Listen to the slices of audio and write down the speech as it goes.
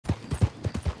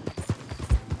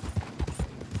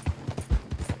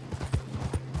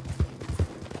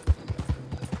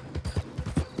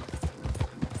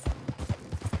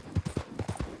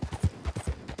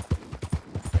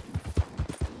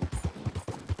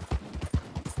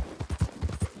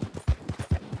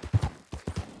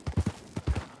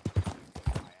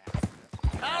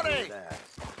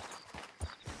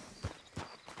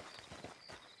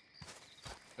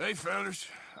Hey, fellas.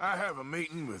 I have a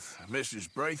meeting with Mrs.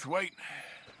 Braithwaite.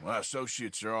 My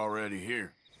associates are already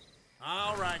here.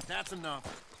 All right, that's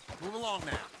enough. Move along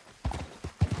now.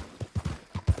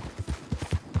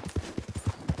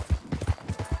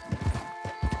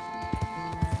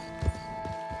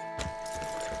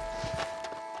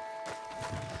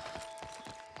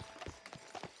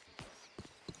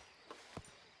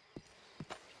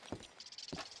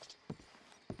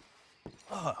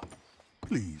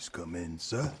 Please come in,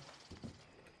 sir.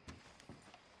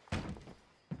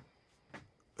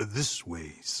 This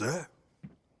way, sir.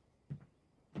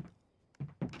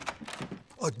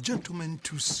 A gentleman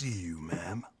to see you,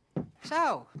 ma'am.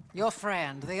 So, your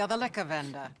friend, the other liquor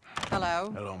vendor.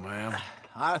 Hello. Hello, ma'am.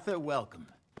 Arthur, welcome.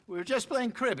 We were just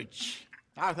playing cribbage.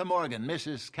 Arthur Morgan,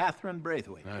 Mrs. Catherine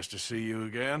Braithwaite. Nice to see you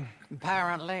again.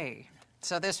 Apparently.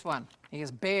 So this one, he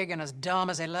is big and as dumb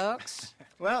as he looks?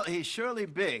 Well, he's surely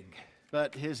big,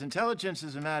 but his intelligence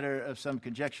is a matter of some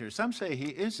conjecture. Some say he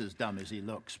is as dumb as he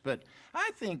looks, but I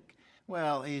think,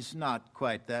 well, he's not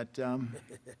quite that dumb.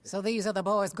 So these are the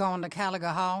boys going to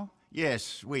Caliga Hall?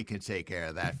 Yes, we can take care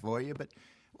of that for you, but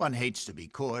one hates to be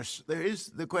coarse. There is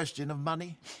the question of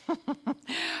money.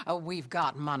 Oh, we've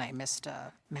got money,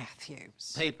 Mr.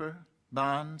 Matthews. Paper,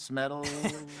 bonds, metal.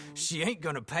 She ain't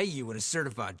gonna pay you with a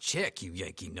certified check, you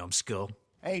Yankee numbskull.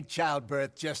 Ain't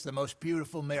childbirth just the most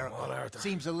beautiful miracle?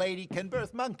 Seems a lady can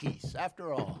birth monkeys,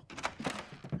 after all.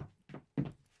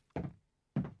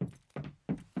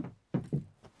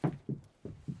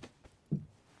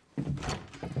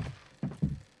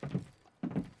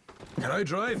 Can I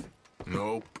drive?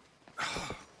 Nope.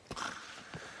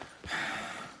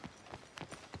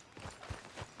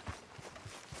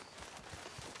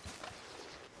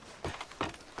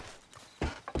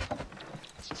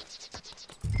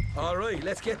 All right,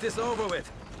 let's get this over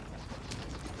with.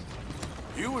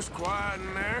 You was quiet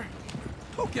in there.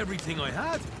 Took everything I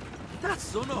had. That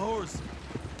son of horse.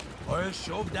 I'll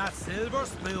shove that silver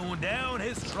spoon down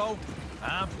his throat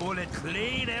and pull it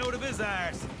clean out of his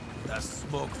arse. The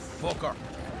smug fucker.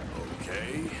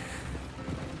 Okay.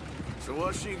 So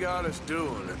what's she got us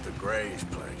doing at the Gray's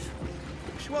place?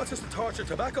 She wants us to torture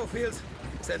tobacco fields.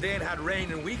 Said they ain't had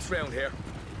rain in weeks round here.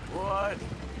 What?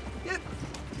 Yeah,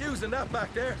 using that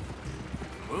back there.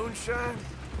 Moonshine?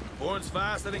 Burns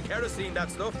faster than kerosene,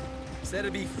 that stuff. Said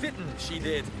it'd be fitting, she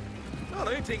did. All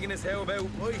I'm thinking is how about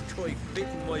I try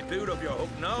fitting my boot up your hook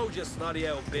now, just snotty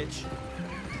old bitch.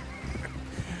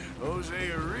 Jose,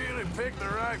 you really picked the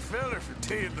right fella for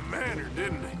tea at the manor,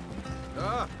 didn't he?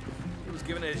 Ah, he was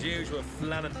giving it his usual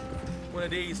flannin'. One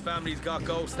of these families got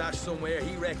gold stashed somewhere,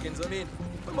 he reckons. I mean,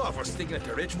 I'm all for sticking it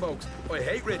to rich folks. I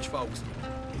hate rich folks.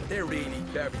 But there really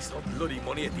better be some bloody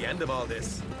money at the end of all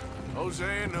this.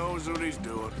 Jose knows what he's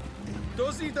doing.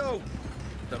 Does he, though?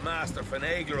 The master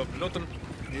finagler of nothing.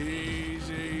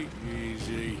 Easy,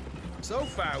 easy. So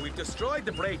far, we've destroyed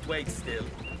the Braithwaites still,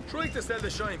 tried to sell the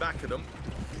shine back to them.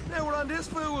 Now we're on this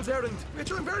fool's errand,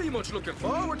 which I'm very much looking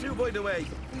forward to, by the way.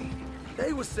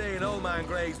 They was saying old man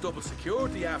Gray's double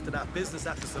security after that business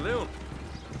at the saloon.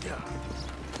 Yeah.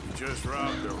 You just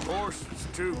robbed their horses,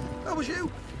 too. That was you?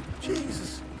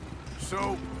 Jesus.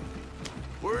 So,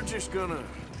 we're just gonna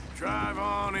drive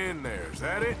on in there, is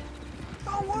that it?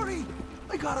 Don't worry,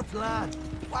 I got a plan.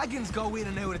 Wagons go in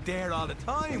and out of there all the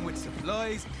time with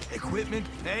supplies, equipment,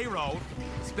 payroll.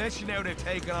 Especially now they've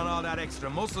taken on all that extra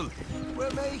muscle. We're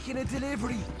making a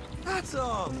delivery, that's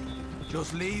all.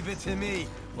 Just leave it to me.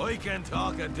 I can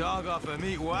talk a dog off a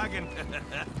meat wagon.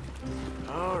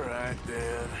 All right,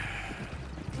 then.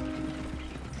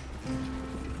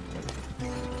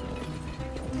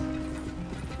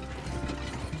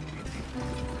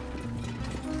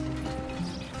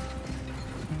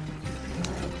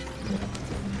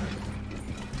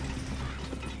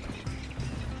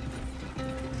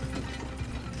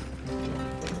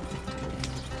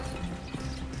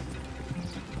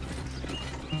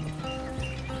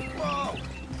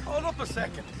 A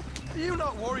second. Are you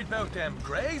not worried about them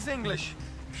Greys, English?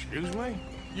 Excuse me?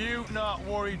 You not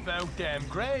worried about them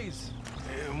Greys?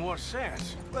 In what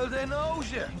sense? Well, they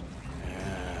knows you.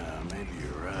 Yeah, maybe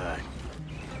you're right.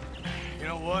 You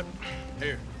know what?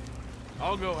 Here,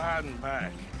 I'll go hiding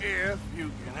back. If you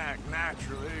can act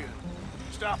naturally and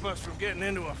stop us from getting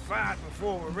into a fight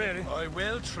before we're ready. I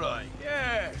will try.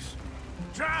 Yes.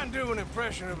 Try and do an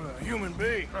impression of a human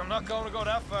being. I'm not going to go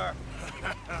that far.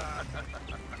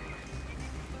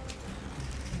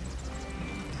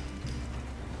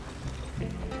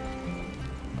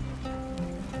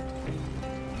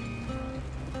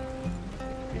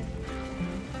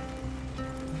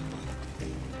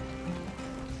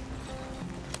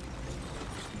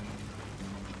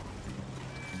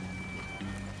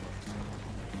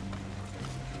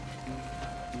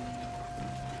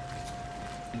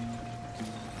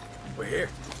 We're here.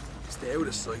 Stay out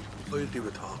of sight. I'll do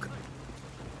the talking.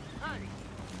 Hey,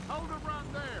 hold it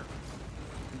right there.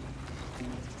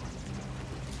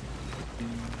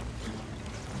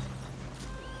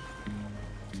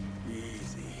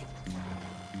 Easy.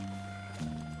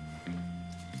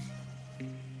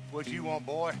 What you want,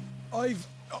 boy?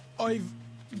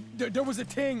 There was a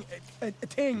thing at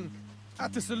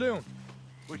the saloon.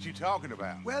 What you talking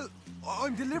about? Well,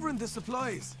 I'm delivering the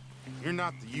supplies. You're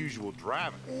not the usual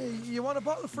driver. You want a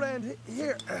bottle, friend?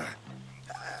 Here.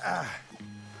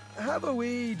 Have a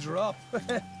wee drop.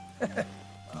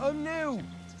 I'm new.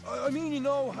 I mean you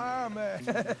no harm.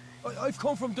 I've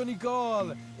come from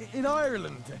Donegal, in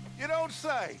Ireland. You don't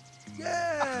say.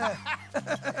 Yeah.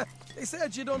 They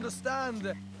said you'd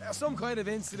understand. Some kind of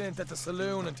incident at the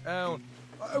saloon in town.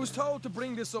 I was told to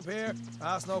bring this up here.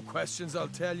 Ask no questions, I'll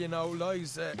tell you no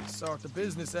lies, sort of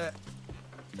business.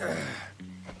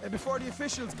 Before the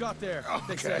officials got there,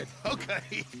 they said.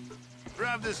 Okay.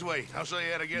 Drive this way. I'll show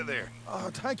you how to get there. Oh,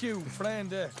 thank you,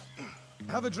 friend.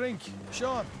 Have a drink.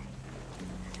 Sean.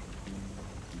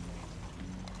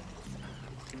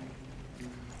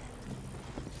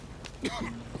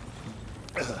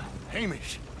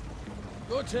 Hamish.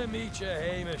 Good to meet you,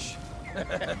 Hamish.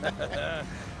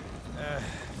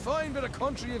 Fine bit of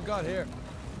country you've got here.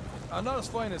 Not as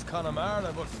fine as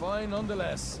Connemara, but fine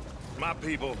nonetheless. My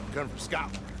people come from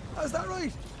Scotland. Is that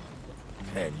right?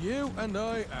 And you and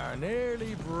I are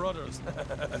nearly brothers.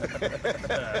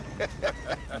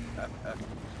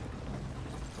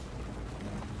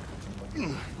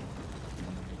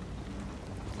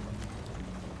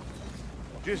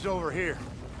 Just over here.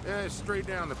 Straight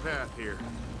down the path here.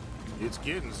 It's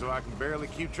getting so I can barely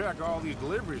keep track of all these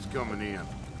deliveries coming in.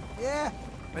 Yeah,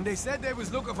 and they said they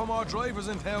was looking for more drivers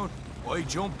in town. I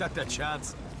jumped at the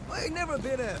chance. I never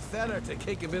been a feller to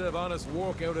kick a bit of honest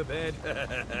work out of bed.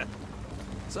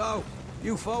 So,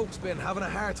 you folks been having a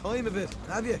hard time of it,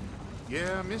 have you?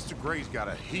 Yeah, Mr. Gray's got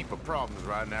a heap of problems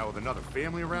right now with another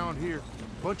family around here.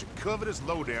 Bunch of covetous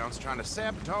lowdowns trying to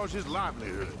sabotage his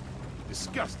livelihood.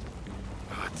 Disgusting.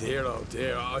 Oh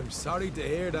dear, I'm sorry to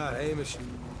hear that, Hamish.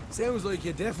 Sounds like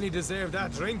you definitely deserve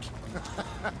that drink.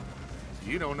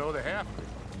 You don't know the half of it.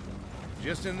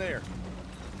 Just in there.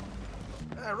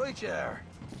 Right you are.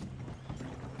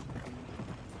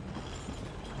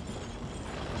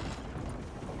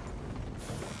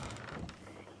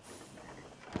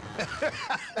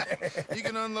 You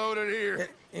can unload it here.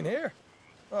 In here?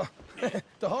 Oh,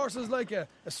 the horse is like a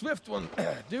swift one,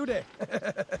 do they?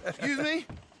 Excuse me?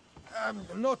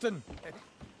 Nothing.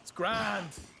 It's grand.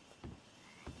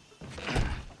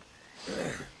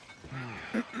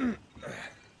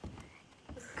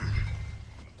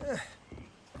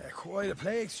 Quite a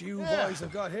place you boys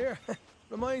have got here.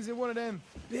 Reminds me of one of them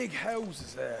big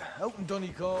houses out in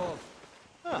Donegal.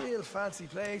 Real fancy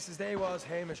places they was,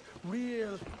 Hamish.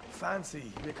 Real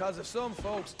fancy. Because if some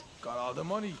folks got all the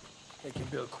money, they can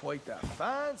build quite the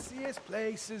fanciest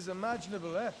places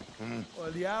imaginable, eh?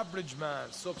 Well, the average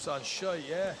man sups on shite,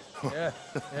 yeah? Yeah.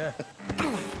 Okay.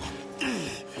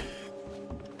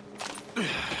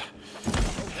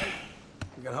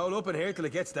 You can hold up in here till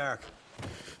it gets dark.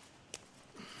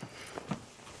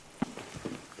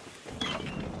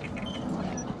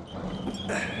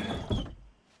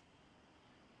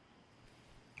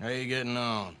 How you getting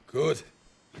on? Good.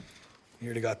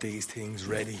 Nearly got these things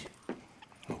ready.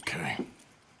 Okay.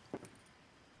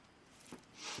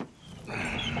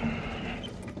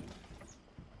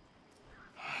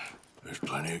 There's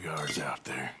plenty of guards out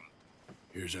there.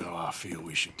 Here's how I feel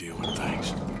we should deal with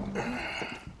things.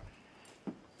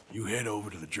 You head over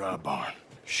to the dry barn.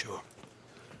 Sure.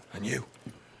 And you?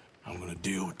 I'm gonna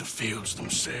deal with the fields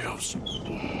themselves.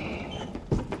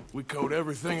 We coat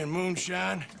everything in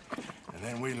moonshine, and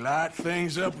then we light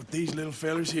things up with these little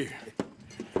fellers here.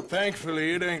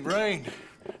 Thankfully, it ain't rained,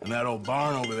 and that old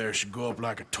barn over there should go up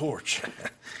like a torch.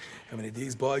 How many of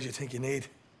these boys you think you need?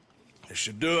 This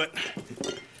should do it.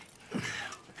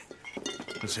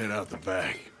 Let's head out the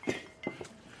back.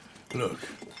 Look,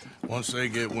 once they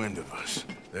get wind of us,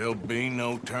 there'll be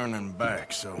no turning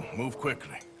back, so move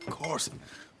quickly. Of course.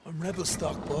 I'm rebel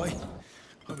stock, boy.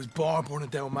 I was born burning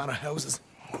down manor houses.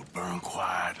 We'll burn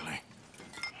quietly.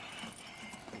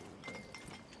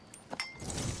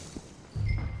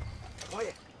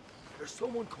 Quiet. There's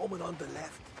someone coming on the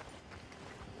left.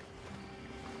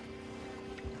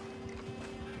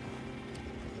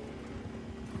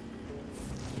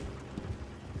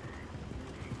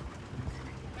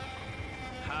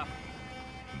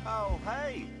 Oh,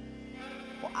 hey.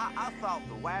 Well, I thought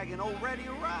the wagon already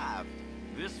arrived.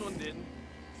 This one didn't.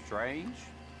 Strange.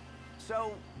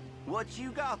 So, what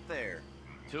you got there?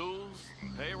 Tools,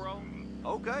 payroll?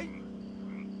 Okay.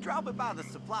 Drop it by the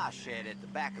supply shed at the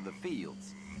back of the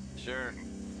fields. Sure.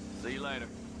 See you later.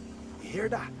 You hear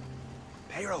that?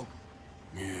 Payroll.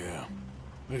 Yeah.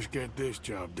 Let's get this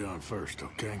job done first,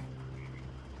 okay?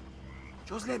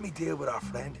 Just let me deal with our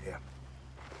friend here.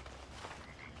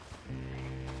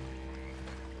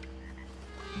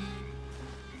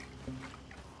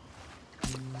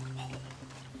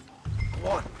 Come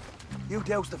on. You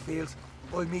douse the fields.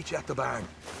 I'll meet you at the barn.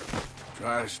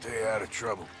 Try to stay out of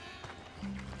trouble.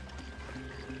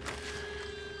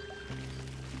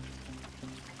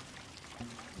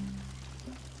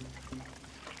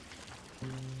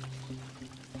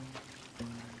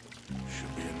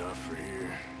 Should be enough for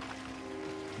here.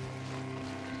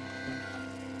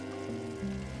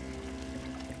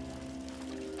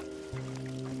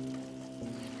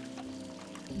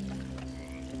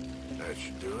 That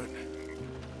should do it.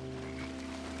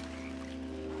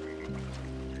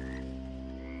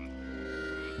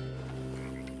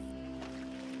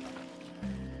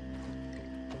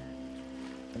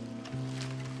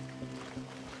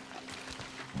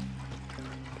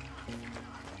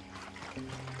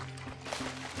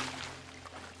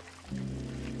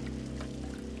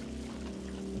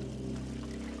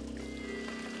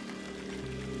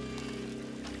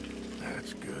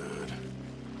 That's good.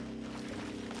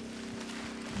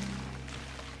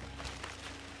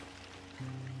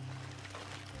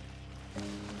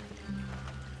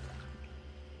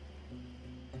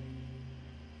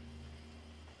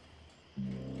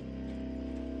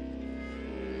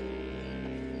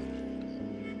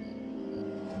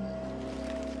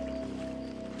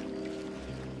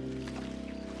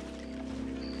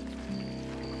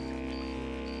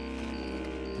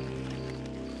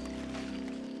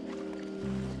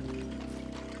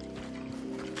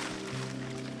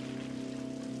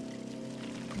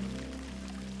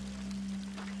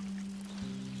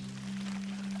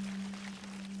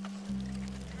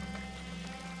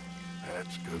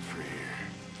 That's good for here.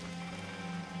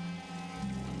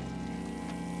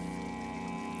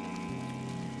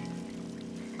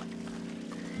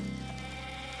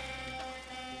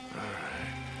 All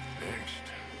right,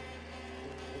 next.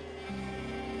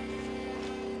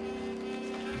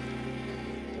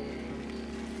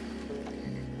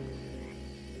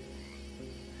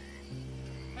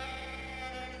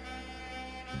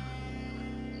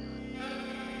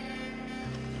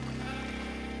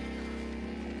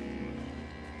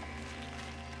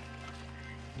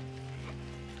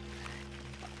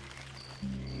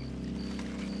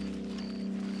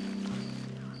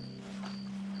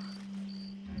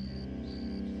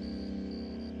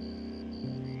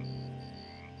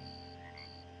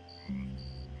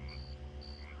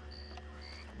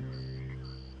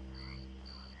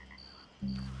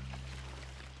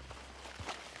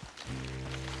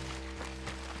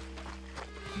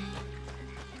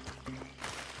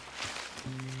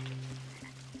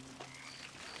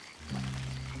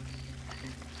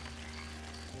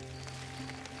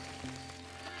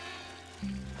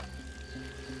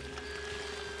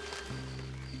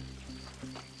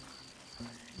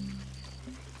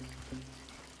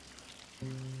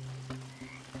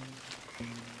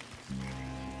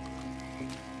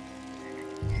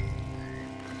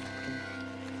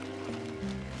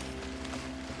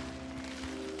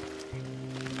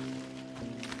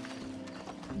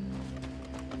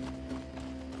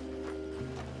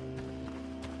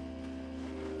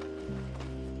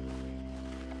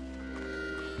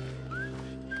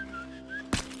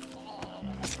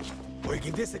 We'll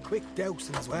give this a quick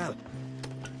dousing as well.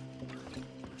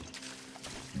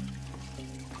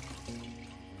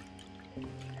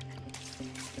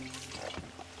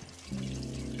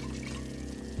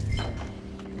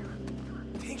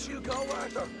 Think she'll go,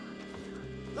 Arthur?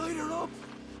 Light her up.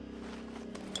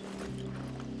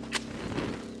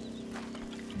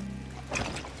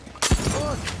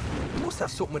 Oh, you must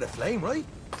have something with a flame, right?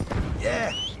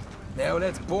 Yeah. Now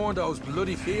let's burn those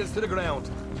bloody fields to the ground.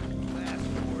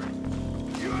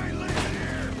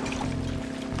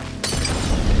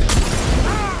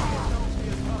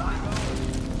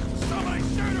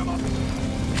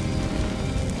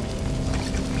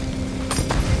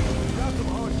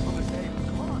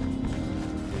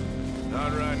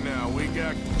 Not right now. We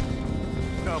got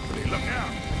company. Look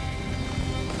out!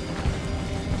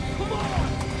 Come on!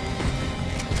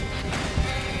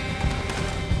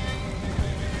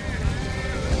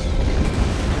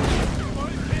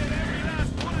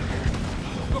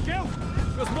 Look out!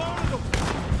 There's more of them!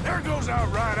 There goes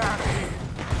out right out of here!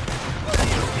 What are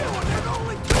you doing? There's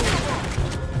only two of them!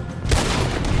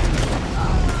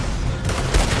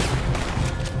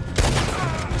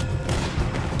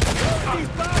 These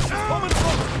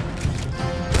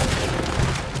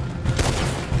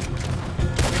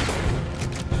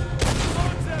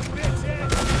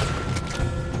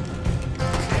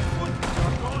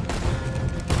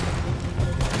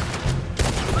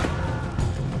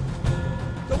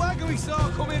we saw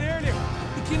come in earlier.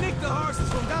 We can nick the horses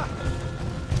from that.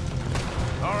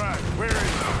 All right, where is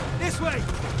he? This way.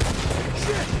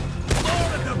 Shit!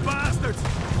 Lord of the bastards!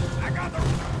 I got them!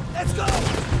 Let's go!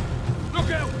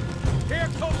 Look out! Here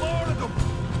come more of them!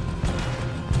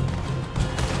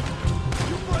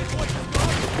 You break what you've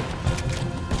got!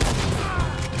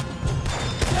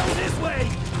 Down this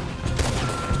way!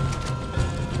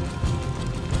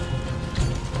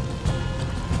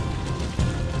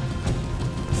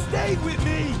 Stay with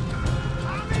me!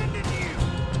 I'm ending you!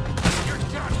 You're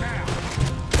done now!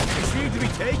 You seem to be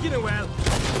taking it well.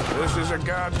 This is a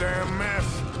goddamn mess.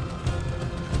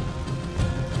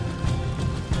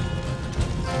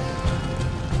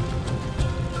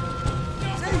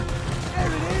 See?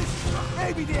 There it is!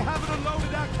 Maybe they haven't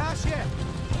unloaded that cash yet.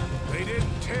 They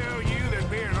didn't tell you there'd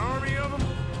be an army of them?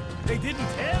 They didn't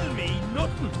tell me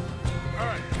nothing. All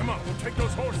right, come on, we'll take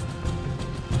those horses.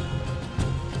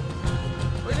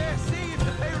 Well, let's see if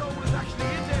the payroll is actually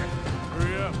in there.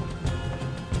 Hurry up.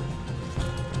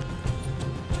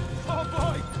 Oh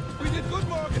boy! We did good,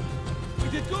 Morgan! We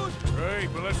did good!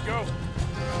 Great, but let's go.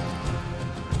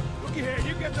 Looky here,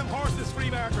 you get them horses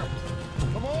free, Marker.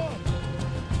 Come on!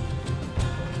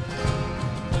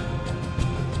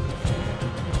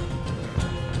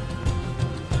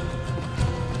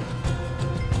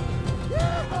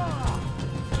 Yeehaw!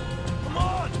 Come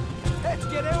on! Let's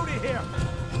get out of here!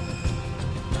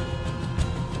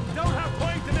 Don't have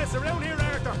time to mess around here,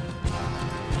 Arthur!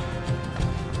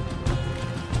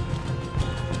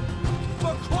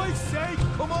 For Christ's sake,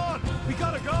 come on! We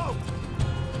gotta go!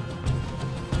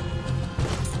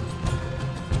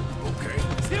 Okay.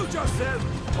 Suit yourself!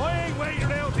 I ain't waiting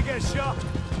around to get shot!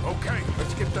 Okay,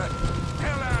 let's get that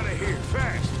hell out of here,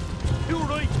 fast. You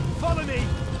right, follow me!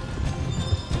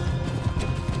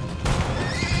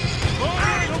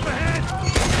 Morgan, up ahead!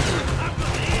 I'm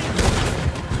going in!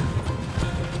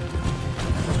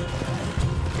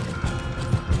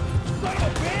 Son of a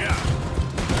bitch!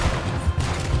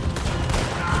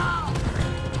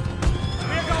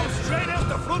 We're going straight out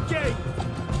the front gate!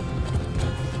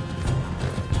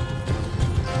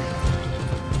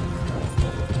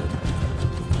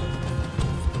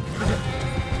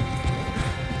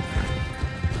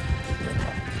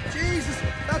 Jesus,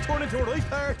 that turned into a right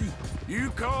party. You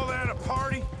call that a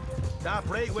party? That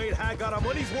Braithwaite had got our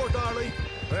money's worth, all right.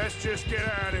 Let's just get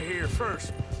out of here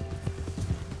first.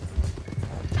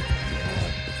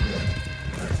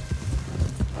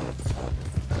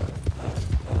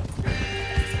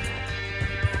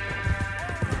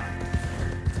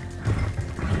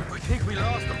 I think we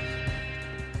lost them.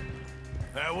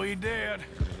 That we did.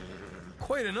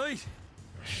 Quite a night.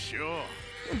 Sure.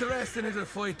 Interesting little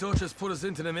fight Dutch has put us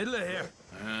into the middle of here.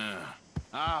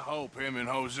 I hope him and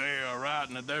Jose are right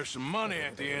and that there's some money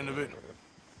at the end of it.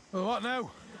 Well, what now?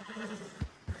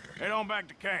 Head on back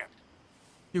to camp.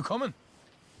 You coming?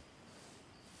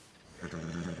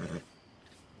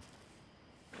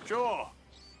 Sure.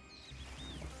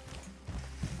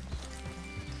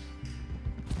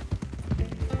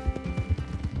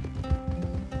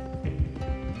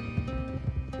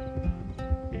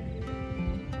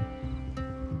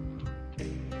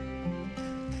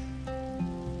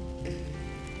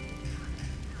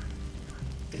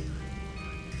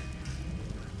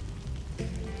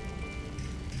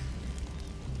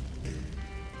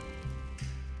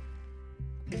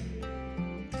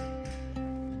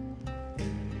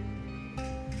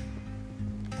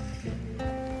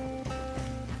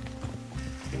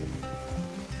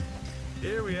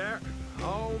 Here we are.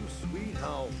 Home, sweet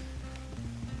home.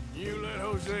 You let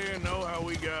Hosea know how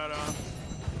we got on.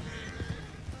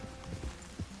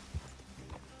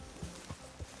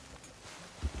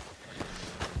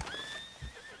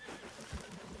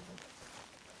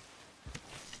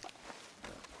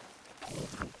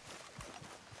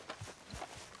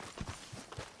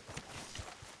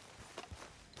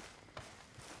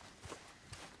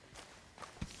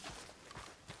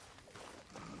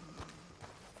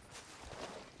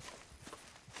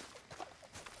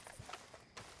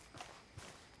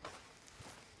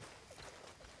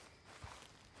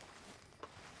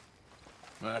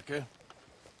 Micah?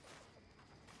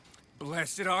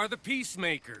 Blessed are the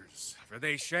peacemakers, for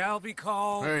they shall be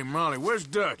called... Hey, Molly, where's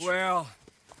Dutch? Well,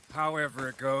 however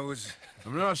it goes.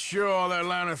 I'm not sure all that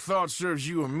line of thought serves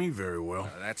you and me very well.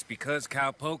 That's because,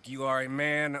 Cowpoke, you are a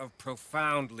man of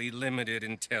profoundly limited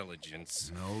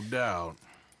intelligence. No doubt.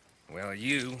 Well,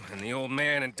 you and the old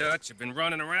man and Dutch have been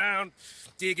running around,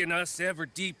 digging us ever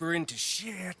deeper into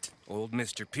shit. Old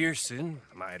Mr. Pearson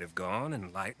might have gone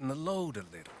and lightened the load a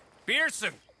little.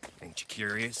 Pearson! Ain't you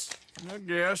curious? I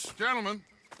guess. Gentlemen.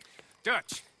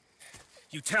 Dutch,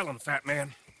 you tell him, fat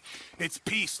man. It's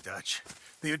peace, Dutch.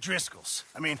 The O'Driscolls.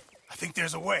 I mean, I think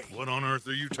there's a way. What on earth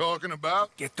are you talking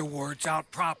about? Get the words out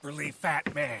properly,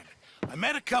 fat man. I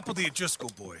met a couple of the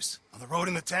O'Driscoll boys on the road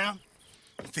into town.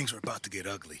 And things were about to get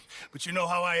ugly. But you know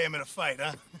how I am in a fight,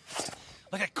 huh?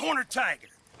 Like a cornered tiger.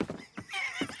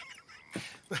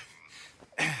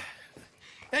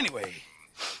 Anyway,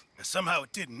 somehow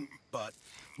it didn't, but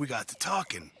we got to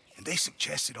talking, and they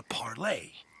suggested a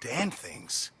parlay to end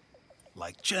things.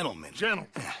 Like gentlemen. Gentlemen.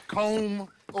 Combe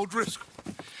O'Driscoll.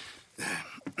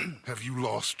 Have you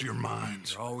lost your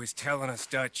minds? You're always telling us,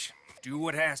 Dutch. Do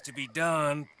what has to be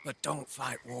done, but don't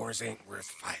fight wars ain't worth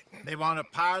fighting. They want a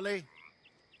parley?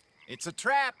 It's a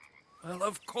trap. Well,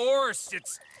 of course,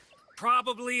 it's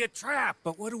probably a trap,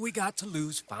 but what do we got to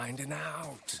lose finding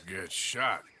out? Get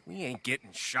shot. We ain't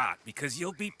getting shot because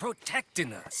you'll be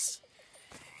protecting us.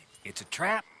 It's a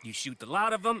trap, you shoot the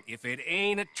lot of them. If it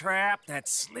ain't a trap,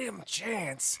 that's slim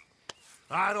chance.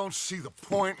 I don't see the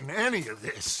point in any of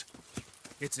this.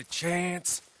 It's a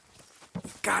chance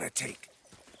you gotta take.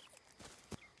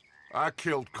 I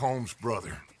killed Combs'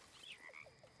 brother.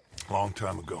 Long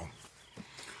time ago.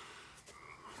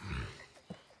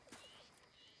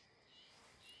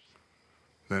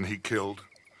 Then he killed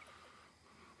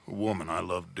a woman I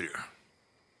loved dear.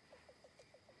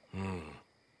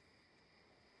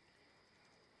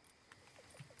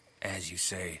 As you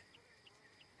say,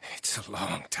 it's a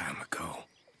long time ago,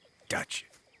 Dutch.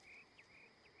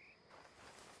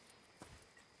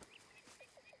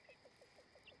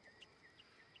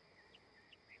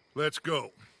 Let's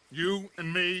go. You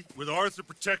and me, with Arthur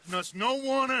protecting us, no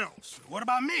one else. What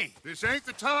about me? This ain't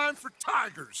the time for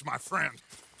tigers, my friend.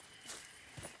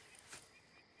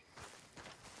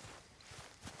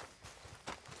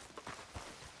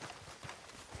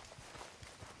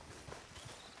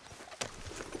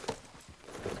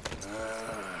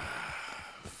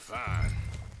 Fine.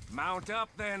 Mount up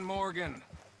then, Morgan.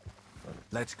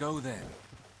 Let's go then.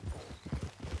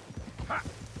 Ha.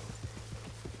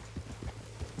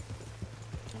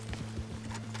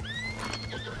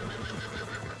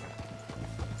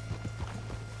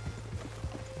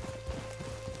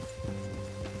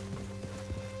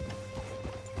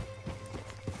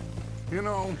 You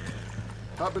know,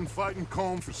 I've been fighting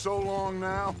Combe for so long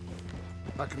now,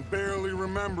 I can barely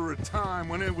remember a time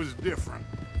when it was different.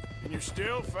 And you're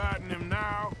still fighting him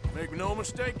now. Make no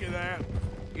mistake of that.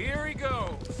 Here he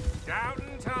goes,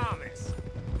 Doubting Thomas.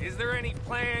 Is there any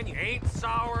plan you ain't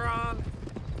sour on?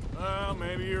 Well,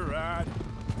 maybe you're right.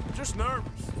 Just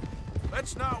nervous.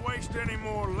 Let's not waste any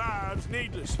more lives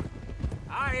needlessly.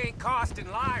 I ain't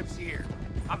costing lives here.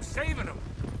 I'm saving them.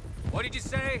 What did you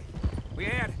say? We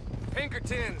had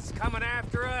Pinkertons coming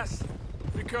after us?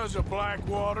 Because of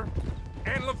Blackwater?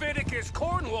 And Leviticus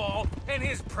Cornwall and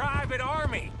his private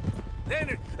army.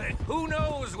 Then, who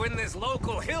knows when this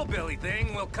local hillbilly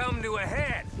thing will come to a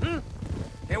head,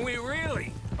 Can we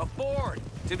really afford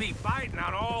to be fighting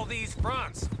on all these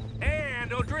fronts?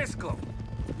 And O'Driscoll.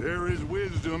 There is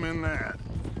wisdom in that.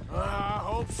 I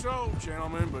hope so,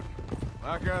 gentlemen, but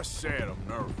like I said, I'm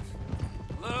nervous.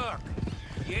 Look,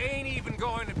 you ain't even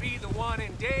going to be the one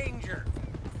in danger.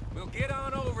 We'll get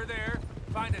on over there,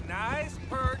 find a nice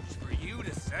perch for you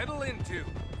to settle into.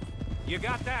 You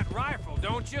got that rifle,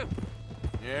 don't you?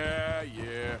 Yeah.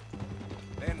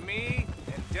 Then me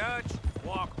and Dutch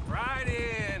walk right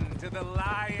in to the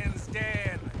lion's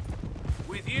den.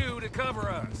 With you to cover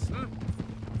us,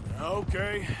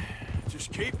 Okay,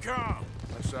 just keep calm,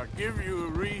 unless I give you a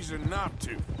reason not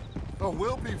to. Oh,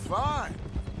 we'll be fine.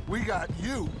 We got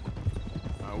you.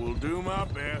 I will do my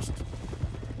best.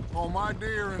 Oh, my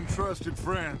dear and trusted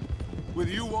friend, with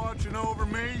you watching over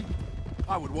me,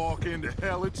 I would walk into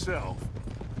hell itself.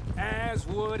 As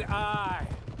would I.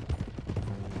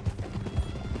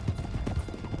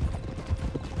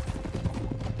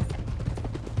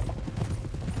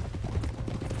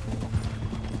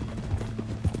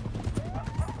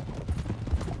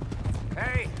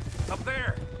 Hey, up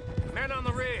there. Men on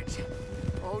the ridge.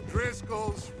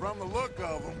 O'Driscoll's, from the look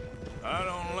of them. I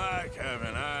don't like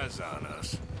having eyes on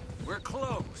us. We're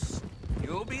close.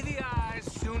 You'll be the eyes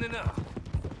soon enough.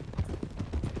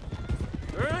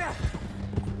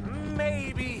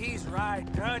 Maybe he's right,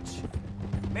 Dutch.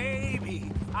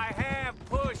 Maybe I have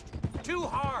pushed too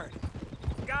hard.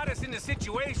 Got us into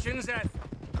situations that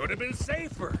could have been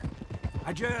safer.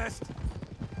 I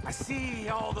see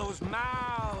all those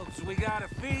mouths we gotta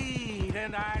feed,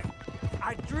 and I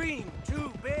dream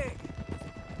too big.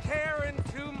 Caring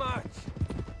too much.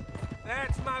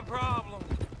 That's my problem.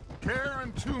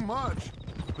 Caring too much?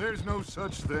 There's no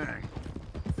such thing.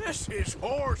 This is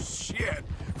horse shit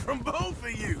from both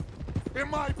of you. It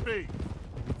might be.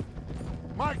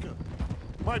 Micah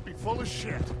might be full of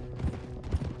shit.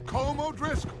 Colm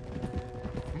O'Driscoll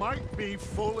might be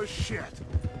full of shit.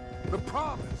 The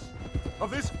promise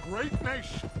of this great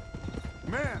nation.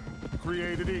 Men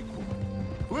created equal.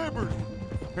 Liberty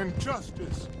and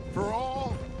justice for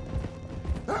all.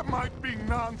 That might be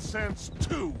nonsense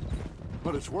too,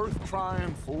 but it's worth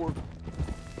trying for.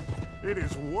 It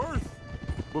is worth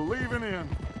believing in.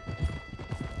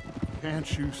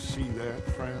 Can't you see that,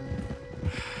 friend?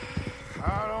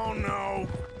 I don't know.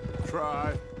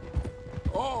 Try.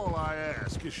 All I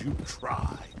ask is you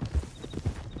try.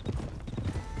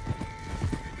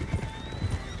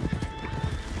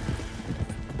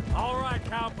 All right,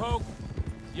 cowpoke.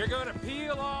 You're gonna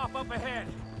peel off up ahead.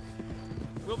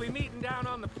 We'll be meeting down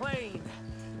on the plain.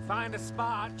 Find a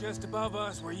spot just above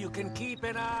us where you can keep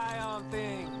an eye on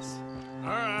things. All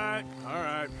right, all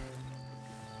right.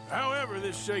 However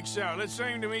this shakes out, let's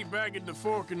aim to meet back at the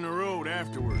fork in the road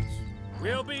afterwards.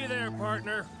 We'll be there,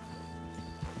 partner.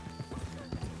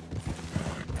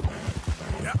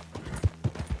 Yeah.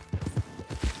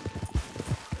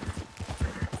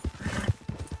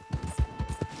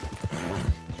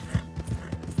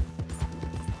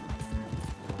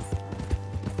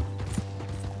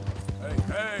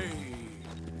 Hey.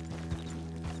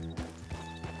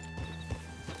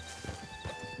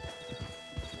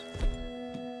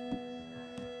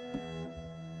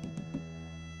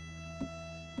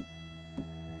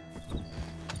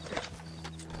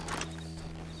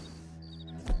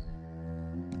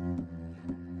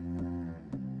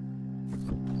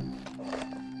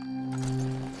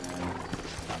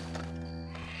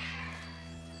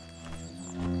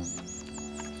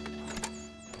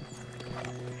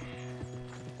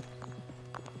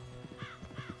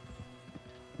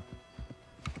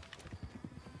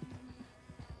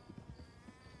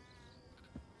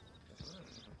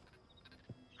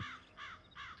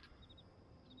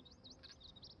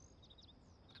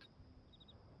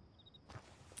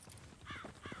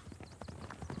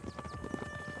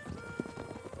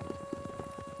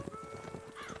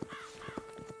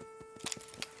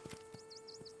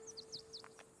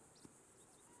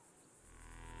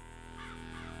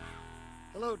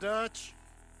 Hello, Dutch.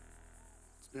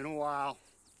 It's been a while.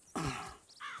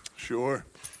 Sure.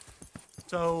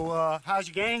 So, how's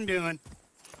your gang doing?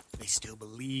 They still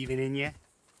believing in you?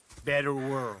 Better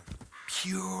world.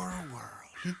 Pure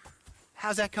world.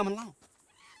 How's that coming along?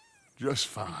 Just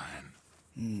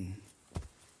fine.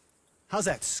 How's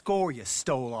that score you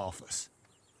stole off us?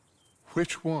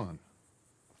 Which one?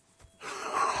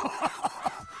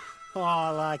 Oh, I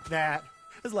like that.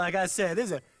 It's like I said,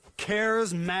 this is a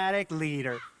charismatic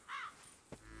leader.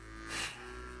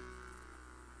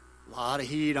 Lot of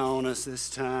heat on us this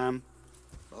time.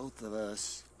 Both of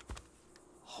us.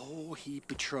 Whole heap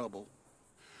of trouble.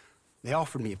 They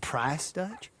offered me a price,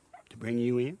 Dutch, to bring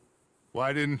you in.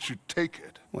 Why didn't you take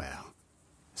it? Well,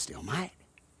 still might.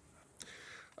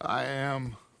 I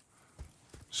am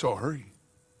sorry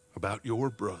about your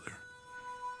brother.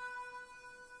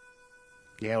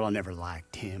 Yeah, well, I never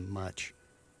liked him much.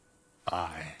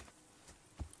 I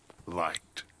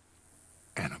liked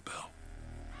Annabelle.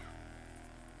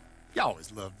 You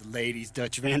always loved the ladies,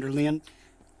 Dutch van der Linde.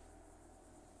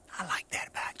 I like that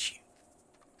about you.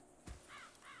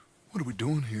 What are we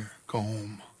doing here? Go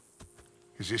home.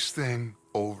 Is this thing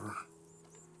over?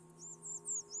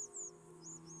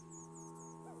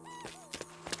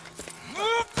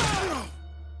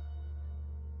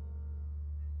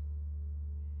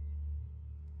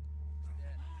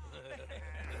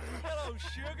 Hello,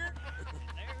 sugar.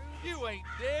 You ain't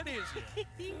dead, is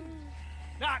you?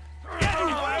 Not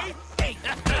anyway.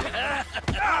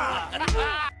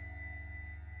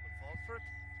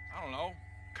 I don't know.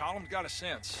 Colum's got a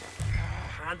sense.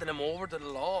 Handing him over to the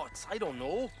lords. I don't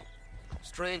know.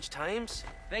 Strange times.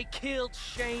 They killed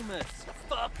Seamus.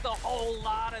 Fuck the whole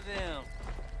lot of them.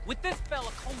 With this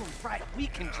fella coming right, we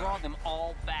can draw them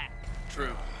all back.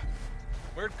 True.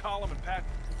 Where'd Colum and Pat?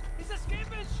 He's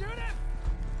escaping. Shoot him.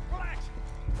 Relax.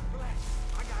 Relax.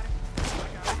 I got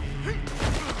it.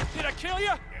 Did I kill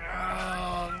you?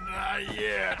 Oh, not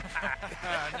yet.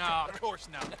 No, of course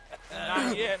not.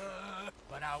 Not yet.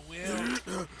 But I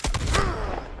will.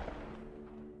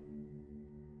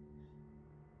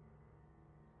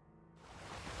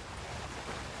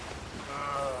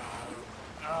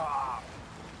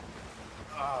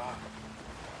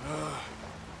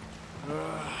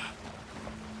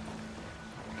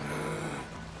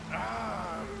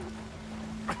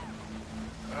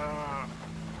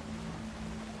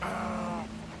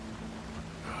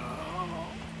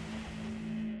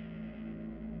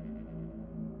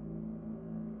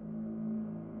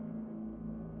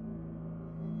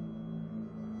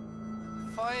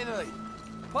 finally.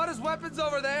 Put his weapons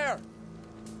over there.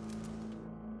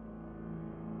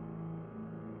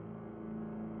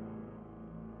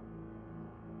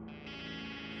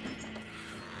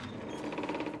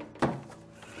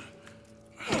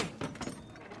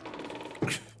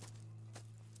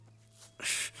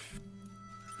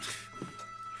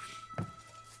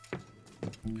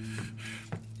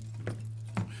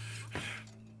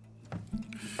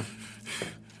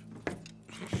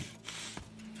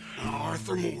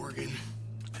 Arthur Morgan.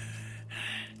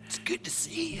 It's good to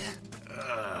see you.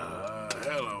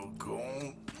 Hello,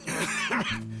 Cole.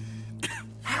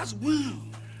 How's the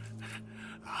wound?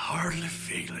 I hardly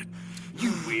feel it.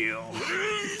 You will.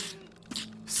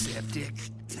 Septic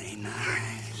ain't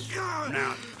nice.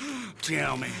 Now,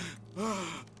 tell me,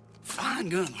 fine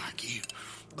gun like you,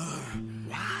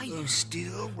 why you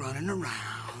still running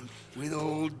around with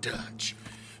old Dutch?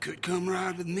 Could come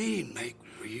ride with me and make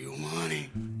real money.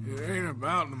 It ain't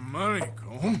about the money,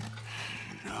 Cole.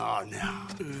 No.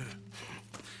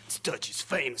 It's Dutch's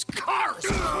famous cars.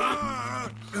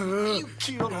 You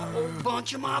killed a whole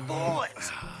bunch of my boys.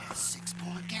 That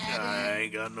 6-point gag. I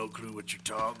ain't got no clue what you're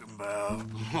talking about.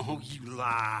 Oh, you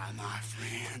lie, my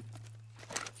friend.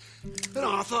 And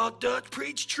I thought Dutch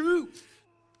preached truth.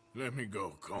 Let me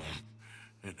go, Cole,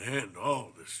 and end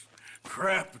all this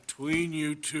crap between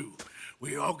you two.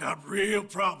 We all got real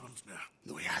problems now.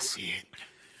 The way I see it,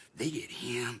 they get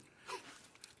him.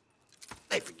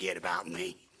 They forget about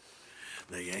me.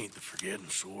 They ain't the forgetting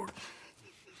sort.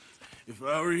 If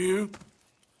I were you,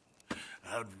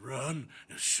 I'd run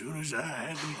as soon as I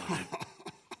had the money.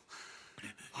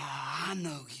 Oh, I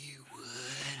know you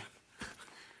would.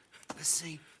 But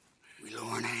see, we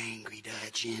lure an angry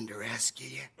Dutch in to rescue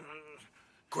you.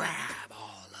 Grab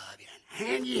all of you and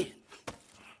hand you in.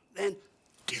 Then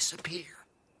disappear.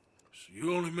 So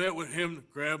you only met with him to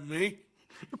grab me?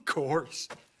 Of course.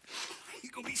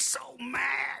 He's gonna be so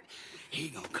mad. He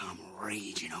gonna come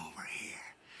raging over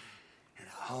here. And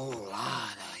a whole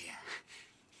lot of you.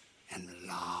 And the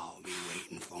law will be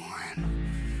waiting for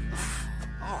him.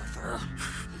 Arthur.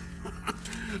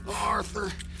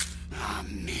 Arthur, I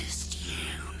missed you.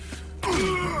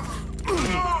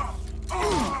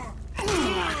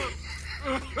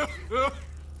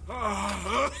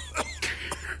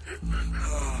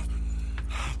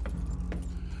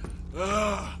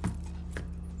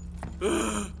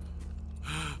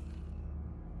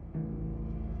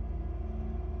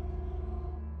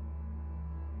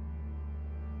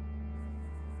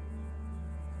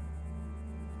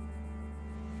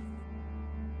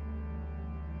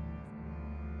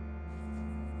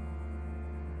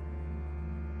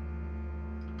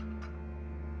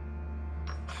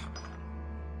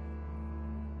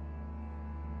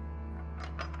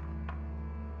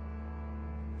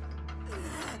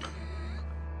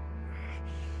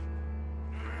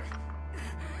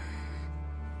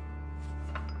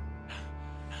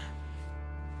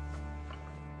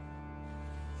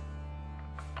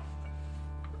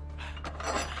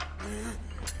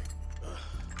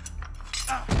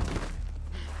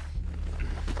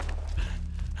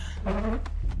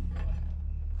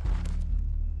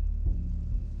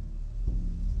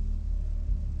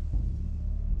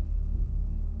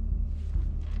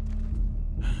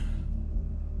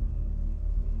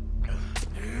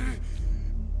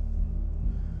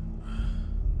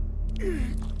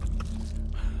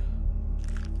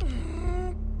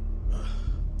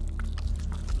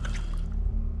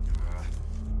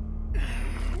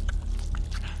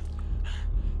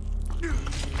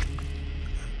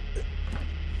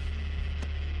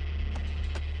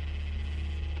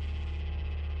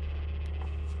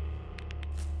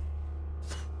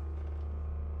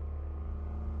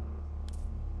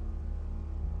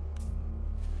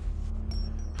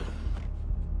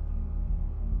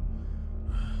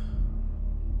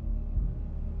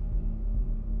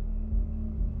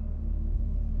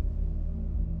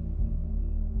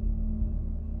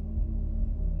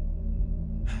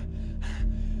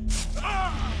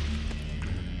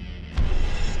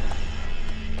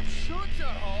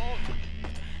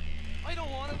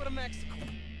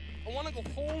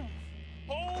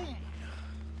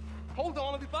 Hold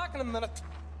on, I'll be back in a minute.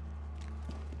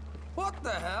 What the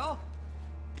hell?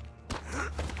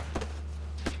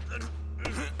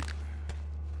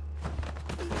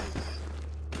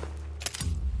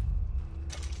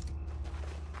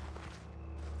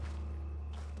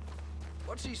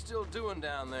 What's he still doing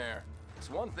down there? It's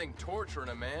one thing torturing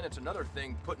a man, it's another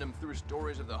thing putting him through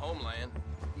stories of the homeland.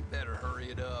 He better hurry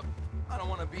it up. I don't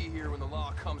want to be here when the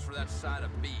law comes for that side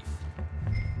of beef.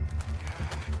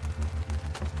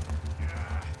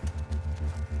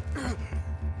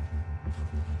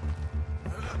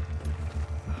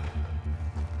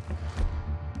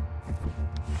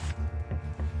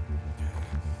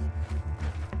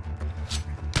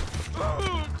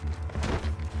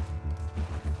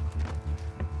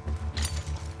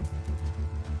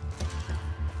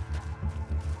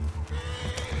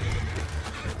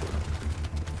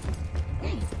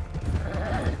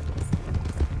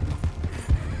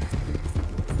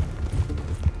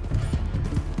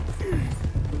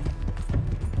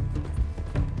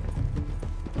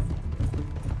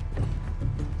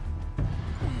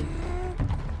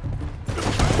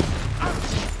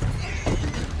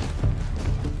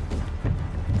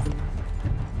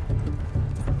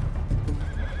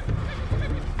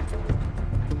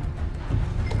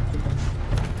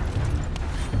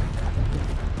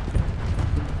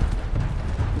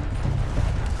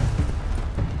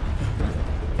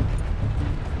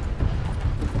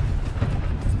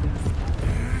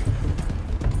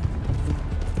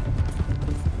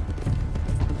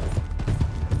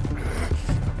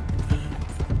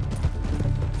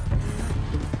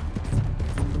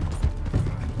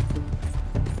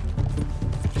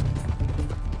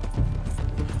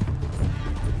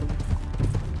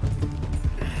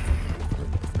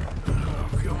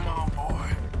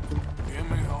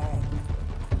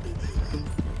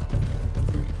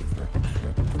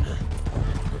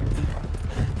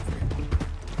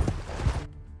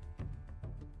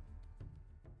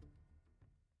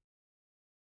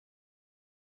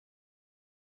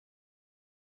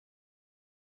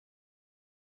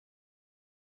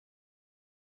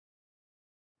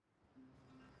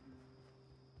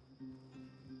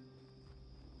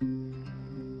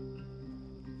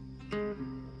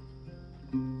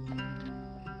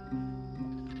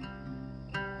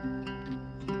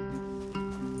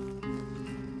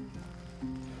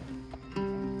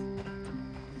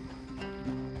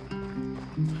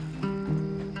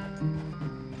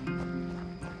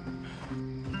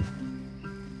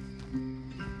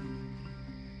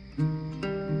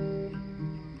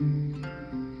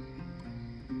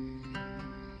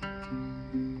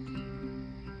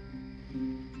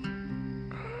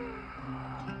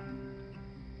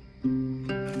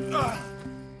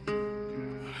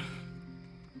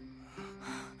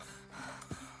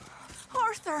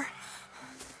 Arthur!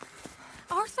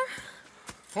 Arthur?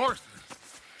 Arthur!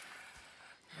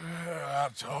 I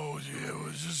told you it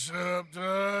was a setup,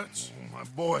 Dutch. Oh, my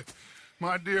boy.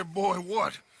 My dear boy,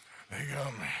 what? They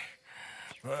got me.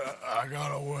 But I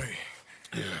got away.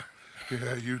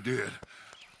 Yeah, you did.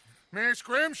 Miss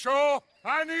Grimshaw,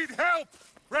 I need help!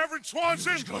 Reverend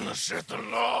Swanson! He's gonna set the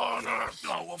law on us.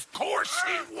 Oh, of course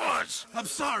he was! I'm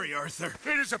sorry, Arthur.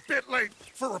 It is a bit late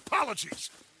for apologies.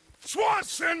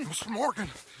 Swanson!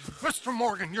 Mr.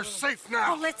 Morgan, you're safe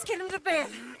now. Oh, let's get him to bed.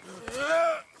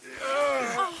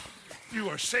 You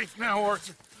are safe now,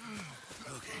 Arthur.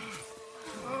 Okay.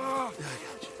 I got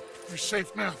you. You're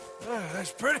safe now.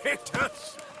 That's pretty,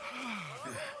 Dutch.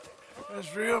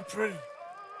 That's real pretty.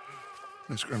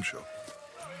 Miss Grimshaw,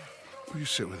 will you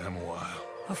sit with them a while?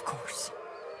 Of course.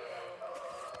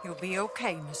 You'll be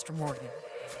okay, Mr. Morgan.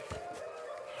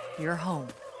 You're home.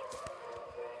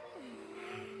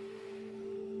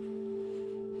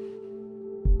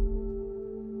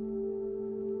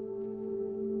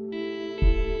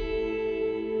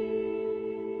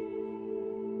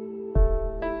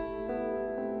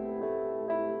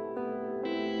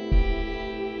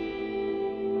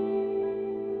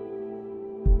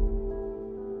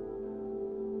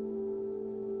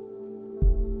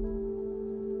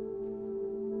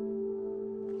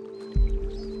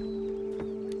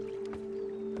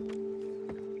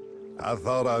 I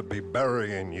thought I'd be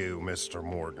burying you, Mr.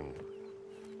 Morgan.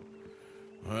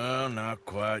 Well, not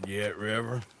quite yet,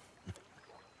 Reverend.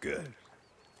 Good.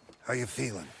 How you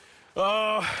feeling?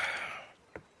 Oh,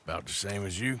 about the same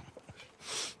as you.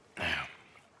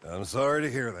 I'm sorry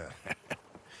to hear that.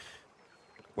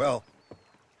 Well,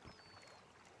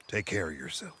 take care of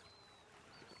yourself.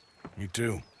 You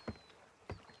too.